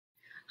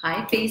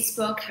Hi,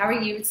 Facebook. How are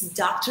you? It's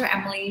Dr.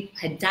 Emily,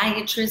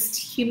 podiatrist,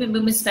 human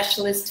movement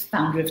specialist,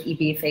 founder of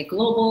EBFA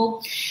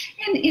Global,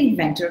 and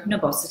inventor of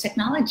Nervosa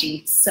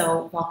technology.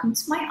 So welcome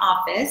to my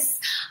office.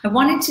 I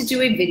wanted to do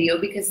a video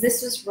because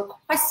this was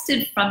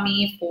requested from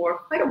me for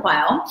quite a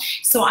while.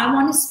 So I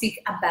want to speak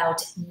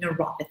about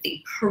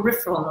neuropathy,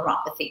 peripheral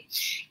neuropathy.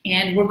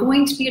 And we're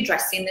going to be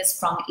addressing this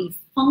from a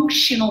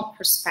functional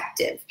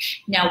perspective.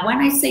 Now, when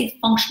I say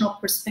functional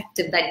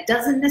perspective, that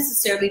doesn't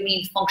necessarily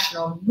mean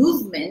functional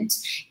movement.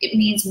 It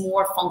means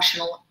more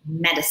functional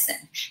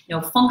medicine.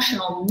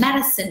 Functional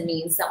medicine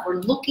means that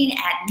we're looking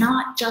at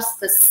not just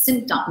the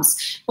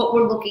symptoms, but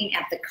we're looking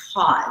at the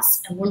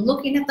cause. And we're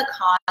looking at the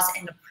cause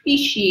and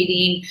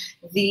appreciating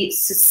the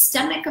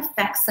systemic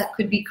effects that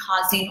could be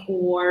causing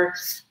or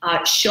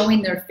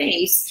showing their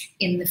face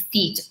in the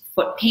feet,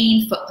 foot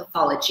pain, foot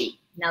pathology.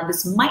 Now,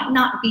 this might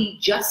not be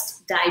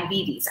just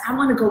diabetes. I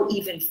want to go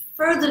even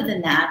further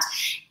than that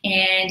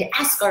and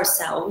ask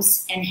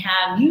ourselves and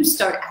have you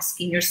start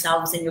asking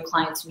yourselves and your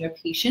clients and your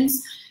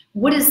patients,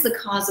 what is the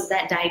cause of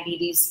that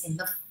diabetes in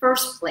the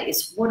first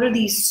place? What are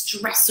these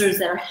stressors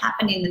that are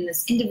happening in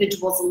this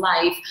individual's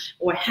life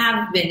or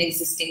have been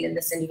existing in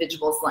this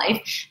individual's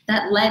life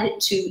that led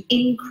to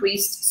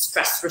increased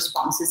stress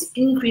responses,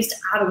 increased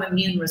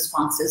autoimmune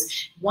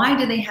responses? Why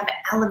do they have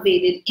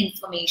elevated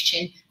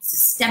inflammation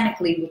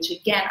systemically, which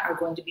again are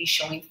going to be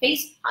showing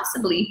face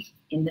possibly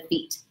in the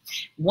feet?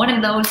 One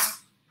of those,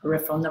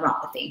 peripheral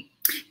neuropathy.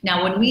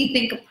 Now, when we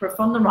think of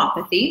peripheral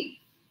neuropathy,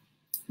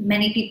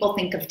 many people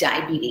think of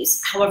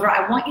diabetes. However,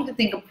 I want you to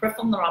think of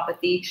peripheral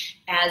neuropathy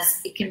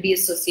as it can be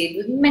associated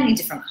with many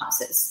different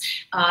causes.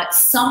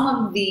 Some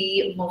of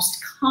the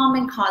most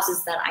common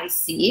causes that I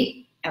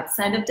see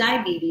outside of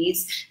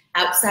diabetes,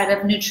 outside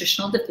of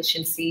nutritional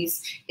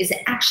deficiencies, is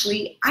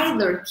actually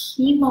either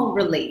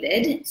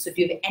chemo-related. So if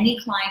you have any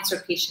clients or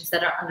patients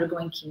that are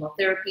undergoing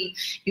chemotherapy,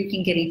 you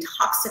can get a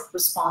toxic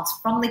response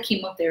from the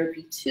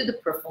chemotherapy to the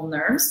peripheral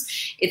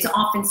nerves. It's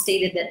often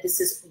stated that this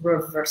is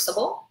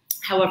reversible.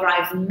 However, I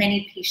have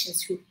many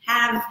patients who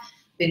have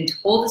been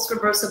told it's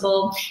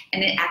reversible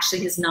and it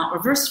actually has not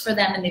reversed for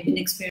them, and they've been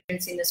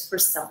experiencing this for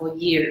several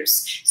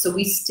years. So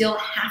we still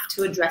have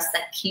to address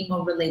that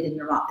chemo-related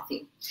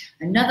neuropathy.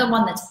 Another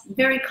one that's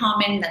very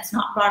common, that's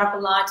not brought up a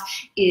lot,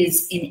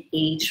 is an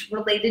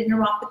age-related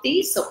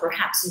neuropathy. So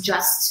perhaps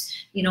just,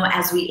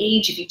 as we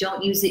age, if you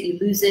don't use it, you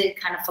lose it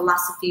kind of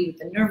philosophy with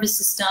the nervous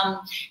system.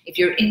 If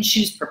you're in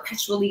shoes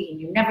perpetually and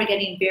you're never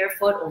getting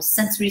barefoot or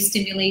sensory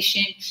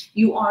stimulation,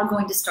 you are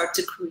going to start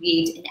to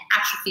create an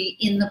atrophy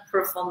in the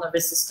peripheral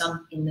nervous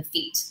system in the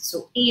feet.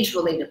 So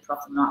age-related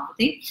peripheral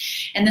neuropathy.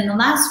 And then the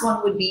last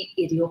one would be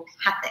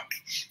idiopathic.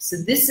 So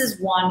this is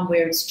one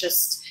where it's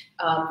just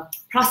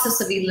process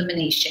of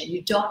elimination.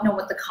 You don't know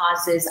what the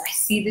cause is. I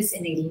see this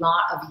in a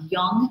lot of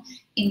young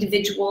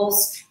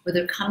individuals where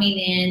they're coming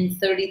in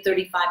 30,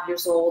 35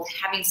 years old,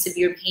 having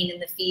severe pain in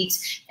the feet,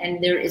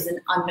 and there is an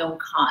unknown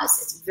cause.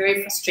 It's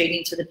very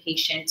frustrating to the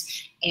patient,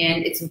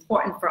 and it's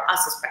important for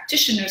us as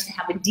practitioners to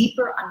have a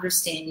deeper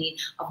understanding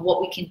of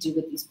what we can do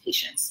with these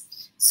patients.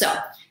 So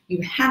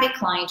you have a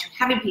client, you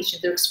have a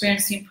patient, they're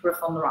experiencing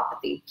peripheral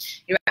neuropathy.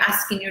 You're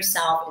asking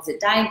yourself, is it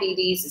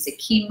diabetes? Is it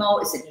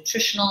chemo? Is it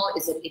nutritional?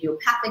 Is it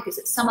idiopathic? Is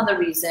it some other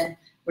reason?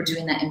 We're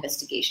doing that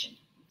investigation.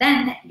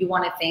 Then you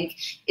want to think,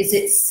 is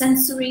it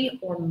sensory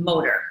or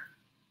motor?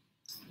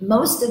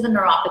 Most of the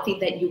neuropathy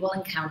that you will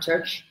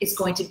encounter is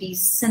going to be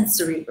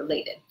sensory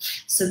related.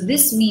 So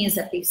this means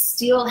that they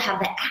still have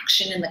the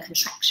action and the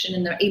contraction,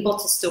 and they're able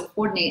to still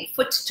coordinate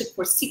foot to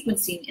core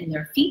sequencing in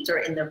their feet or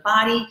in their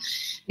body,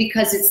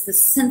 because it's the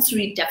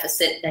sensory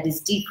deficit that is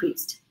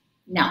decreased.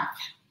 Now,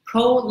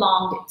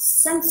 prolonged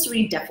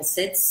sensory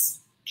deficits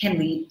can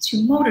lead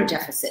to motor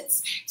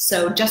deficits.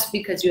 So just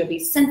because you have a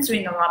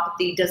sensory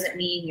neuropathy doesn't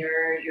mean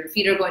your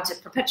feet are going to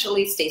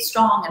perpetually stay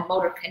strong and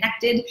motor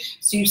connected.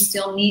 So you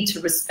still need to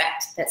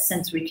respect that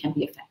sensory can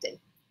be affected.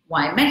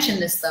 Why I mention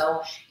this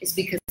though is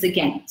because,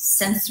 again,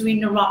 sensory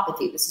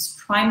neuropathy, this is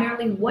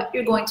primarily what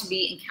you're going to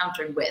be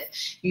encountered with.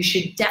 You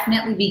should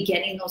definitely be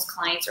getting those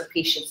clients or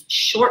patients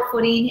short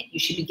footing. You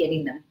should be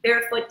getting them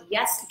barefoot.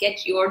 Yes,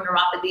 get your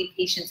neuropathy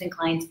patients and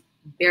clients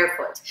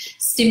barefoot.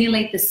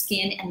 Stimulate the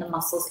skin and the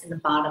muscles in the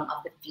bottom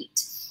of the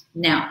feet.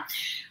 Now,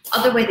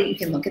 other way that you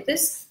can look at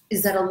this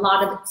is that a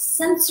lot of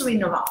sensory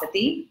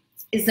neuropathy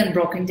is then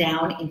broken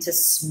down into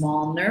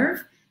small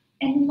nerve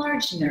and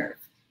large nerve.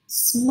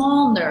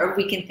 Small nerve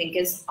we can think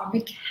as our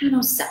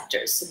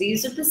mechanoceptors. So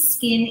these are the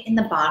skin in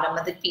the bottom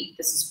of the feet.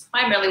 This is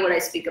primarily what I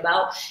speak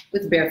about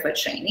with barefoot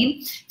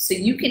training. So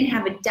you can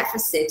have a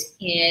deficit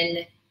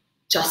in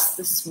just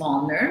the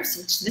small nerves,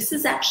 which this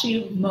is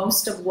actually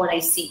most of what I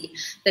see,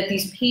 that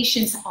these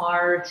patients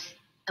are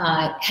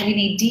having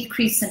a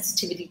decreased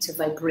sensitivity to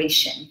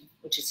vibration,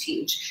 which is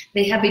huge.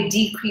 They have a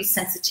decreased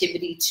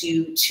sensitivity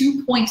to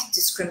 2-point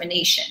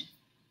discrimination.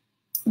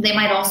 They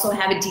might also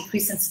have a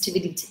decreased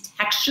sensitivity to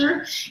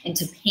texture and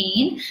to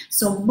pain.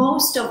 So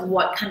most of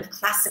what kind of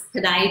classic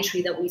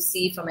podiatry that we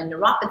see from a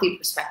neuropathy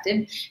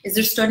perspective is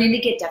they're starting to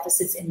get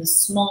deficits in the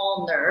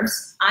small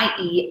nerves,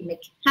 i.e.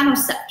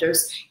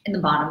 mechanoceptors in the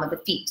bottom of the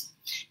feet.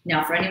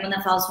 Now, for anyone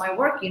that follows my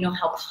work, you know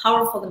how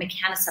powerful the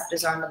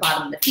mechanoceptors are in the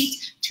bottom of the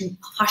feet to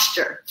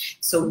posture.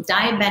 So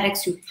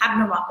diabetics who have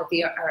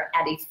neuropathy are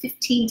at a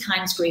 15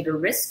 times greater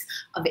risk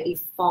of a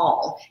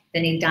fall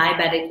than a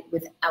diabetic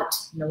without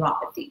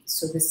neuropathy.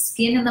 So the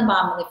skin in the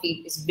bottom of the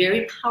feet is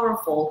very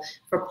powerful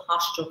for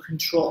postural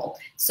control.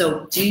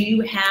 So do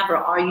you have or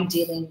are you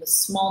dealing with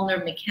small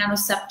nerve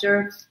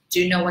mechanoceptor?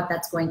 Do you know what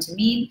that's going to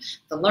mean?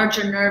 The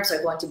larger nerves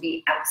are going to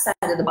be outside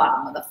of the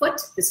bottom of the foot.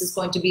 This is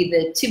going to be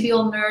the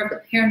tibial nerve,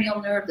 the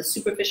peroneal nerve, the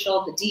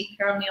superficial, the deep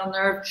peroneal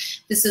nerve.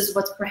 This is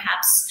what's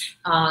perhaps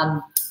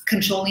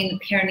controlling the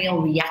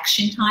peroneal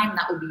reaction time.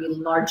 That would be a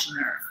large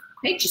nerve.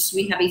 Okay, just so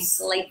we have a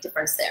slight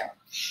difference there.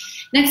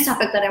 Next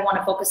topic that I want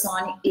to focus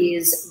on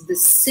is the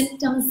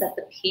symptoms that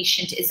the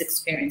patient is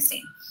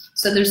experiencing.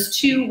 So there's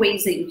two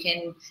ways that you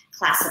can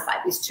classify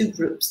these two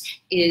groups.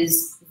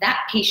 Is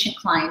that patient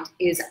client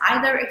is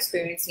either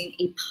experiencing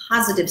a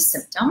positive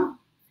symptom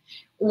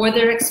or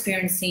they're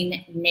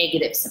experiencing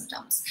negative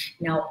symptoms.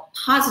 Now,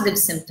 positive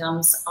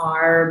symptoms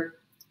are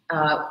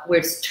where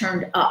it's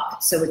turned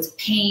up. So it's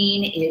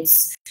pain,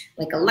 it's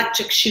like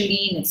electric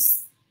shooting,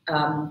 it's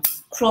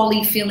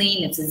crawly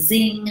feeling, it's a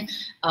zing,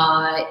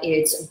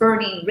 it's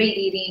burning,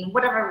 radiating,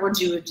 whatever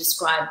words you would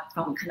describe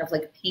from kind of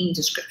like pain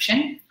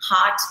description,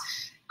 hot,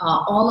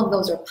 all of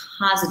those are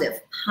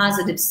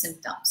positive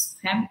symptoms,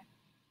 okay?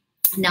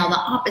 Now the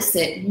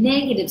opposite,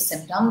 negative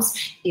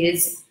symptoms,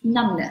 is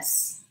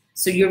numbness.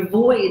 So you're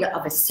void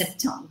of a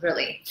symptom,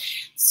 really.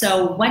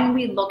 So when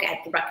we look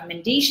at the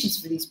recommendations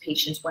for these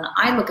patients, when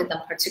I look at them,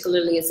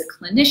 particularly as a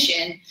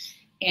clinician,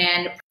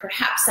 and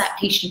perhaps that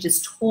patient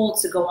is told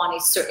to go on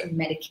a certain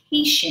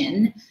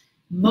medication,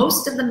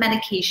 most of the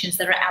medications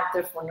that are out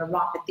there for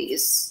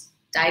neuropathies,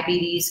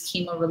 diabetes,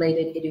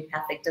 chemo-related,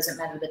 idiopathic, doesn't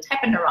matter the type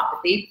of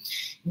neuropathy,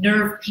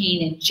 nerve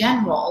pain in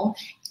general,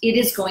 it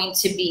is going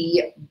to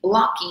be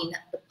blocking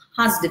the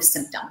positive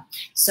symptom.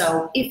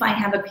 So if I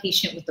have a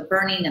patient with the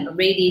burning and the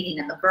radiating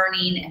and the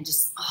burning and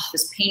just,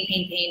 this pain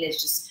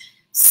is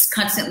just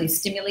constantly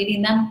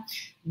stimulating them,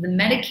 the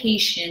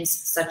medications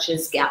such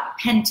as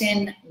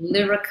gabapentin,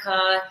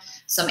 Lyrica,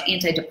 some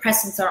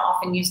antidepressants are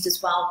often used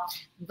as well.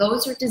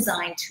 Those are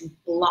designed to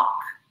block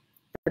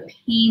the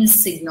pain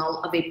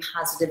signal of a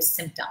positive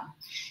symptom.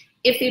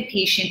 If a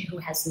patient who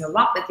has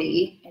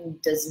neuropathy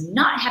and does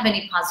not have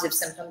any positive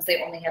symptoms,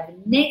 they only have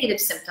negative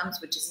symptoms,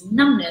 which is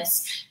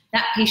numbness,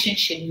 that patient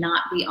should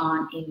not be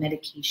on a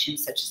medication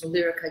such as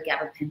Lyrica,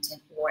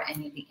 gabapentin, or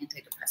any of the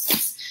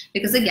antidepressants.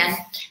 Because again,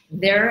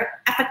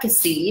 their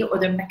efficacy or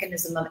their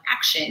mechanism of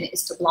action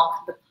is to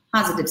block the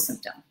positive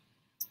symptom.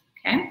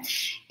 Okay?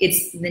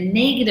 It's the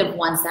negative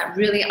ones that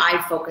really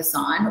I focus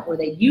on, or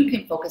that you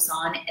can focus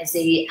on as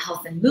a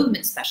health and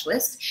movement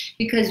specialist,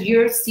 because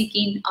you're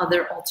seeking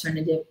other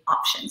alternative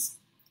options.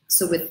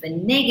 So with the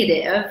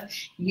negative,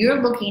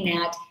 you're looking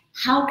at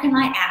how can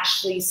I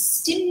actually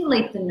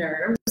stimulate the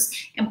nerves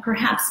and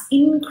perhaps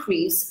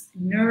increase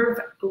nerve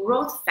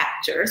growth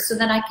factors so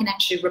that I can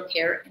actually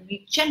repair and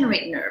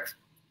regenerate nerve.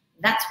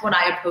 That's what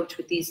I approach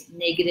with these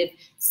negative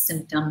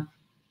symptom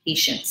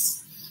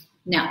patients.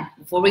 Now,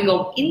 before we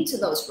go into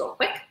those real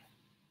quick,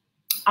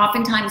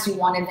 oftentimes you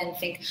want to then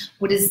think,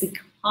 what is the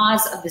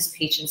cause of this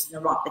patient's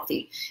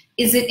neuropathy?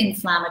 Is it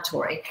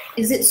inflammatory?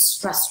 Is it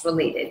stress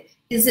related?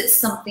 Is it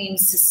something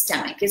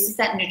systemic? Is it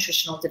that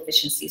nutritional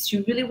deficiency? So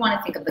you really want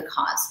to think of the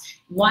cause.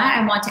 Why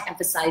I want to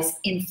emphasize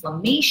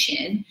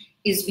inflammation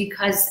is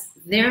because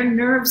their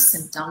nerve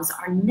symptoms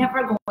are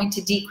never going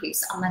to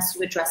decrease unless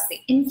you address the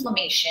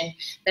inflammation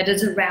that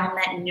is around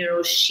that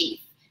neural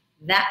sheath.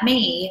 That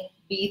may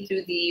be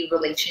through the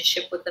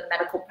relationship with the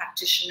medical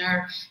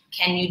practitioner.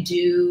 Can you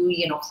do,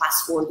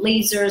 class 4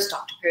 lasers?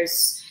 Dr.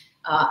 Pierce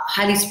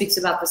highly speaks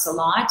about this a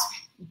lot.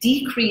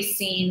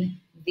 Decreasing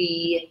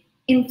the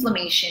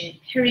inflammation,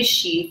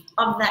 perisheath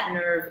of that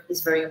nerve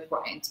is very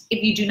important.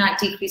 If you do not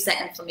decrease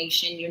that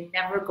inflammation, you're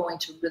never going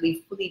to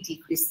really fully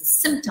decrease the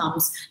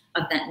symptoms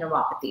of that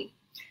neuropathy.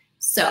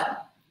 So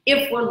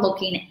if we're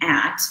looking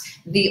at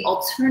the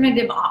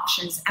alternative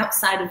options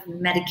outside of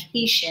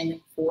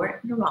medication for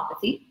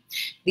neuropathy,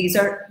 these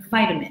are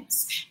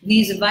vitamins.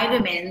 These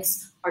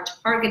vitamins are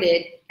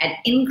targeted at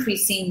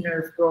increasing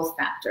nerve growth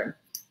factor.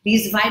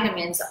 These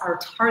vitamins are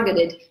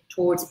targeted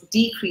towards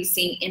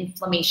decreasing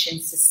inflammation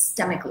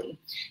systemically.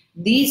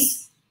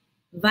 These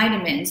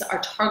vitamins are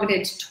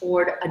targeted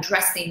toward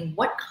addressing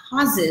what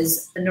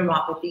causes the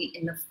neuropathy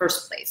in the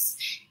first place.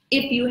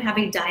 If you have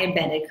a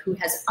diabetic who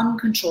has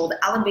uncontrolled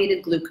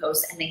elevated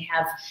glucose and they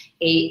have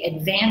an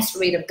advanced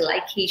rate of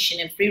glycation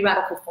and free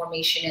radical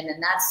formation, and then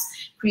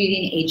that's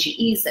creating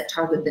AGEs that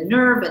target the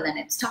nerve, and then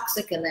it's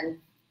toxic, and then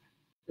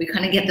we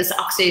kind of get this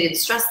oxidative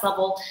stress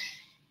level,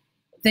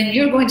 then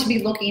you're going to be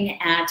looking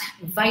at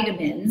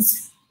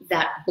vitamins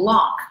that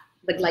block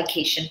the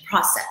glycation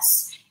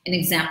process. An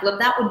example of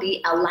that would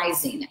be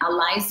L-lysine.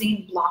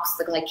 L-lysine blocks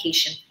the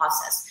glycation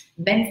process.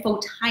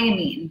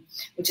 Benfotiamine,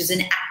 which is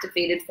an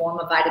activated form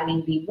of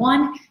vitamin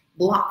B1,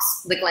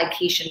 blocks the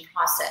glycation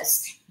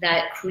process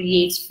that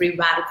creates free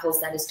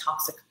radicals that is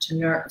toxic to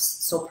nerves.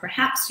 So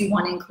perhaps you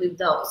want to include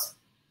those.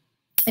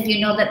 If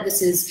you know that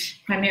this is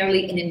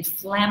primarily an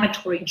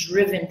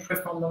inflammatory-driven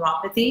peripheral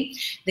neuropathy,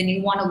 then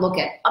you want to look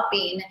at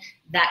upping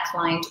that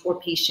client or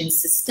patient's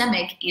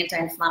systemic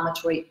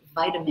anti-inflammatory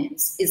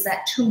vitamins. Is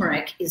that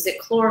turmeric? Is it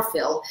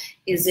chlorophyll?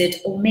 Is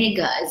it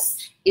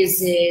omegas?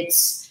 Is it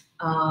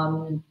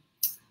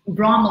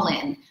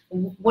bromelain?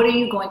 What are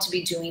you going to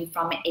be doing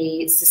from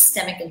a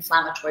systemic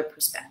inflammatory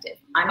perspective?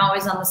 I'm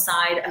always on the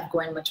side of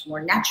going much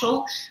more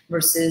natural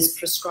versus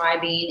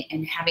prescribing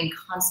and having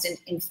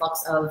constant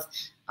influx of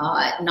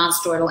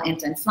non-steroidal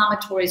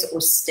anti-inflammatories or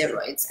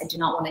steroids. I do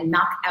not want to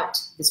knock out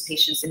this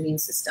patient's immune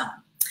system.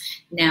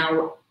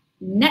 Now,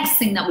 next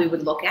thing that we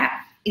would look at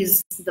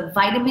is the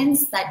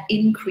vitamins that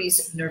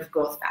increase nerve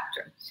growth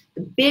factor.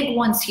 The big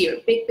ones here,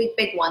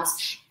 big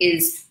ones,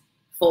 is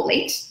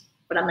folate,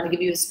 but I'm going to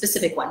give you a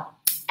specific one,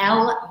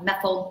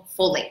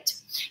 L-methylfolate.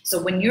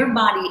 So when your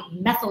body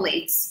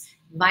methylates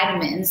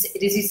vitamins,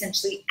 it is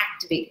essentially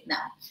activating them.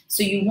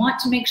 So you want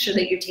to make sure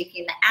that you're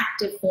taking the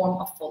active form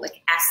of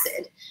folic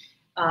acid.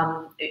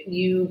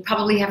 You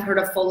probably have heard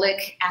of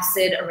folic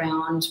acid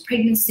around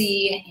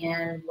pregnancy,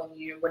 and when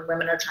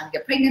women are trying to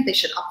get pregnant, they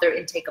should up their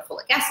intake of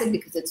folic acid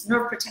because it's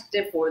nerve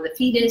protective for the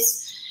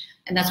fetus,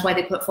 and that's why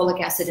they put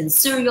folic acid in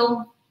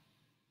cereal.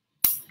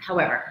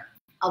 However,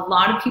 a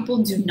lot of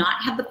people do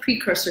not have the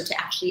precursor to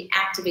actually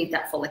activate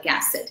that folic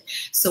acid.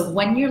 So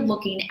when you're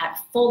looking at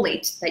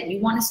folate that you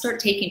want to start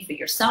taking for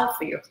yourself,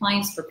 for your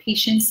clients, for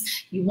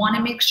patients, you want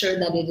to make sure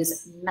that it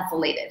is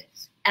methylated,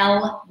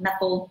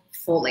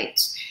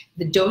 L-methylfolate.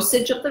 The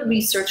dosage of the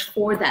research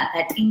for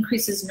that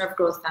increases nerve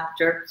growth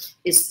factor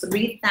is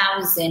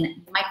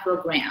 3,000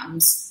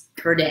 micrograms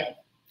per day.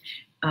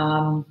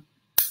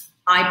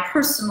 I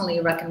personally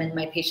recommend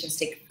my patients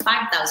take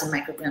 5,000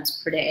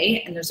 micrograms per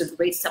day, and there's a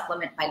great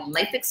supplement by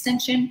Life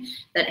Extension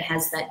that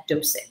has that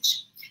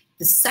dosage.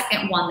 The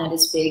second one that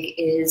is big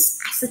is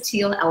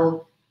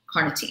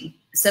acetyl-L-carnitine.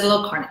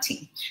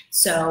 Acetyl-carnitine.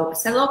 So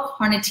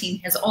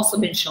acetyl-carnitine has also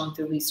been shown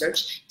through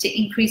research to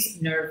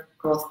increase nerve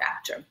growth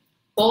factor.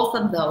 Both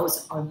of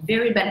those are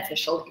very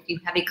beneficial if you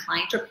have a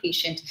client or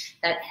patient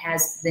that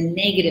has the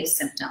negative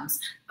symptoms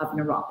of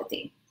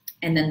neuropathy.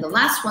 And then the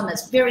last one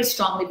that's very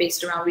strongly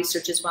based around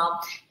research as well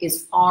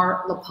is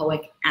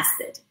R-lipoic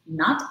acid,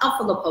 not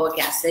alpha-lipoic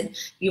acid.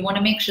 You want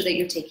to make sure that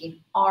you're taking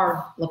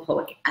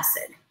R-lipoic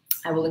acid.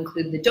 I will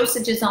include the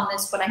dosages on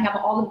this, but I have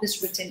all of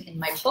this written in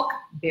my book,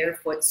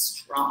 Barefoot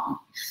Strong.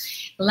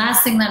 The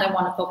last thing that I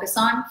want to focus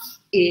on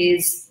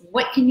is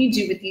what can you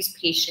do with these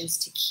patients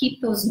to keep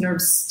those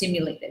nerves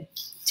stimulated,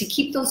 to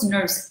keep those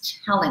nerves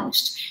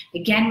challenged.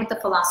 Again, with the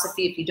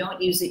philosophy, if you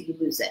don't use it, you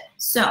lose it.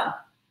 So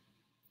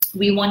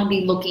we want to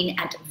be looking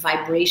at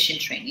vibration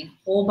training,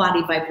 whole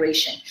body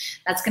vibration.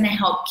 That's going to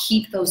help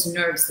keep those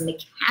nerves, the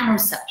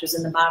mechanoreceptors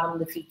in the bottom of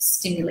the feet,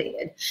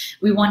 stimulated.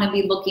 We want to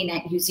be looking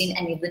at using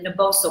any of the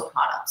Noboso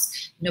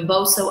products.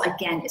 Noboso,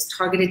 again, is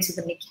targeted to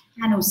the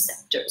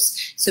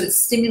mechanoreceptors. So it's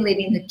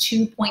stimulating the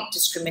 2-point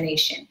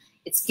discrimination.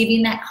 It's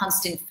giving that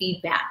constant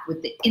feedback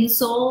with the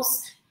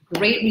insoles,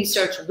 great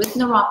research with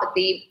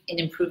neuropathy in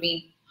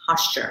improving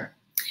posture.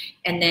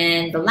 And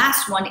then the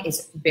last one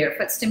is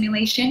barefoot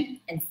stimulation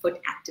and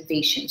foot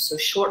activation. So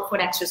short foot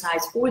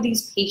exercise for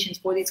these patients,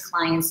 for these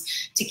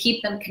clients, to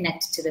keep them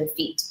connected to their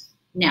feet.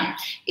 Now,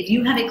 if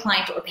you have a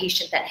client or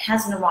patient that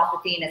has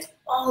neuropathy and it's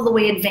all the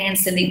way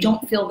advanced and they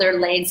don't feel their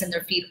legs and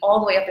their feet all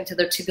the way up into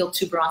their tibial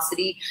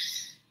tuberosity,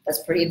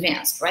 that's pretty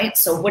advanced, right?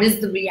 So what is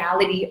the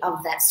reality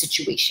of that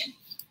situation?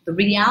 The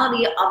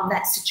reality of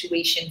that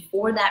situation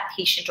for that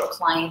patient or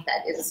client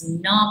that is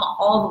numb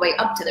all the way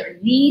up to their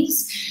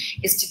knees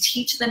is to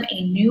teach them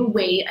a new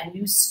way, a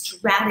new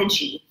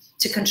strategy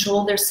to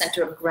control their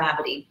center of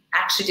gravity. I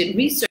actually did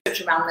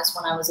research around this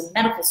when I was a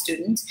medical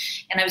student,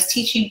 and I was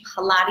teaching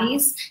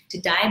Pilates to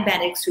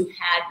diabetics who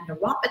had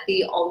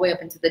neuropathy all the way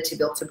up into the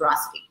tibial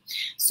tuberosity.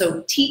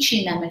 So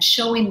teaching them and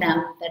showing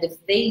them that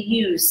if they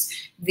use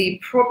the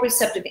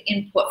proprioceptive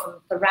input from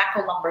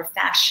thoracolumbar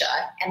fascia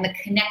and the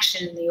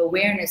connection and the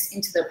awareness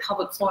into their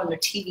pelvic floor and their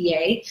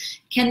TVA,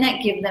 can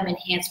that give them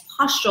enhanced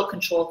postural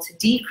control to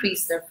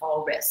decrease their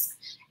fall risk?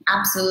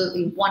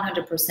 Absolutely,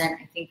 100%.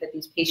 I think that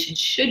these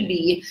patients should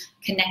be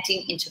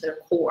connecting into their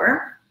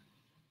core,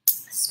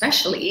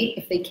 especially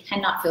if they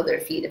cannot feel their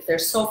feet. If they're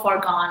so far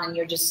gone and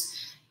you're just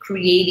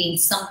creating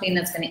something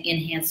that's going to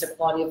enhance their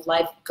quality of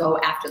life, go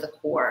after the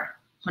core,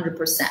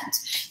 100%.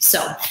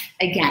 So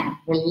again,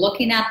 we're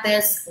looking at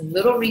this,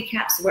 little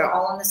recaps, so we're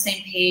all on the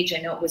same page.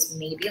 I know it was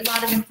maybe a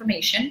lot of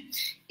information,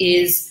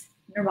 is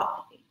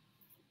neuropathy.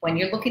 When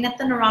you're looking at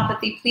the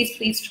neuropathy,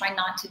 please try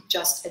not to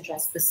just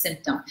address the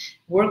symptom.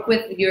 Work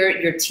with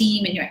your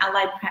team and your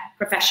allied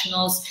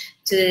professionals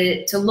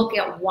to look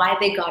at why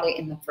they got it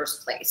in the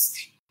first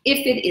place.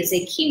 If it is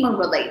a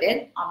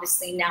chemo-related,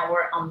 obviously now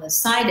we're on the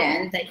side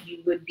end that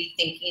you would be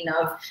thinking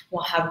of,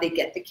 well, how did they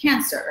get the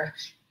cancer?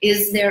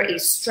 Is there a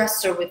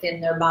stressor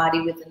within their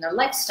body, within their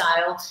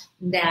lifestyle,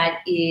 that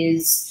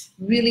is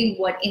really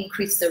what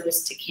increased their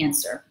risk to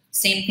cancer?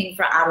 Same thing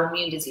for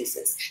autoimmune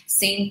diseases.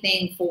 Same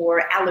thing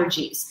for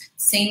allergies.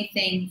 Same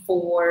thing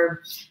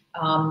for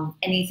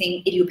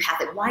anything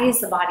idiopathic. Why is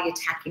the body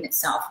attacking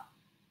itself?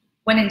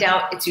 When in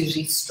doubt, it's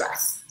usually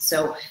stress.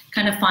 So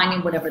kind of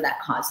finding whatever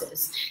that cause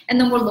is. And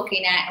then we're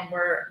looking at and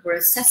we're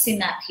assessing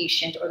that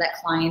patient or that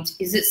client.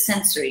 Is it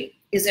sensory?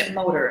 Is it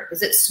motor?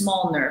 Is it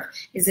small nerve?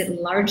 Is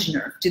it large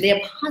nerve? Do they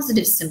have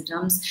positive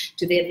symptoms?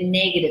 Do they have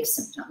negative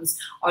symptoms?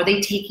 Are they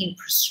taking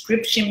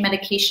prescription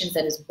medications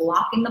that is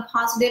blocking the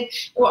positive?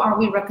 Or are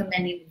we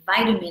recommending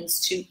vitamins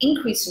to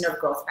increase nerve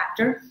growth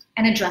factor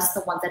and address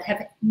the ones that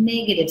have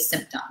negative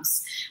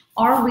symptoms?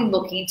 Are we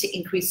looking to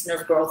increase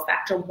nerve growth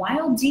factor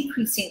while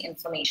decreasing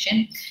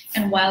inflammation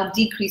and while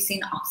decreasing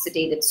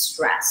oxidative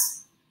stress?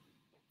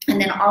 And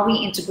then are we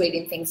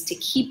integrating things to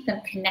keep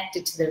them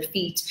connected to their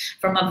feet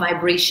from a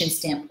vibration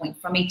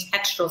standpoint, from a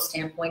textural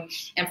standpoint,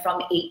 and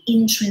from an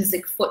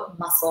intrinsic foot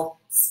muscle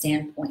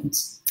standpoint?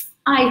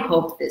 I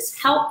hope this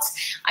helped.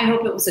 I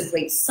hope it was a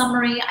great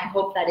summary. I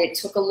hope that it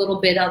took a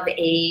little bit of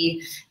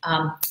a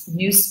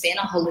new spin,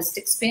 a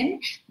holistic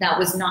spin, that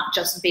was not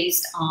just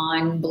based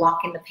on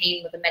blocking the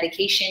pain with a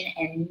medication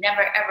and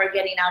never ever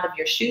getting out of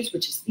your shoes,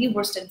 which is the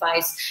worst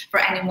advice for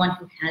anyone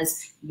who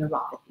has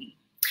neuropathy.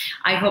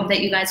 I hope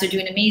that you guys are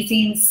doing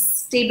amazing.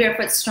 Stay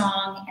barefoot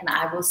strong, and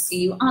I will see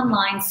you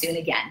online soon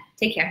again.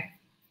 Take care.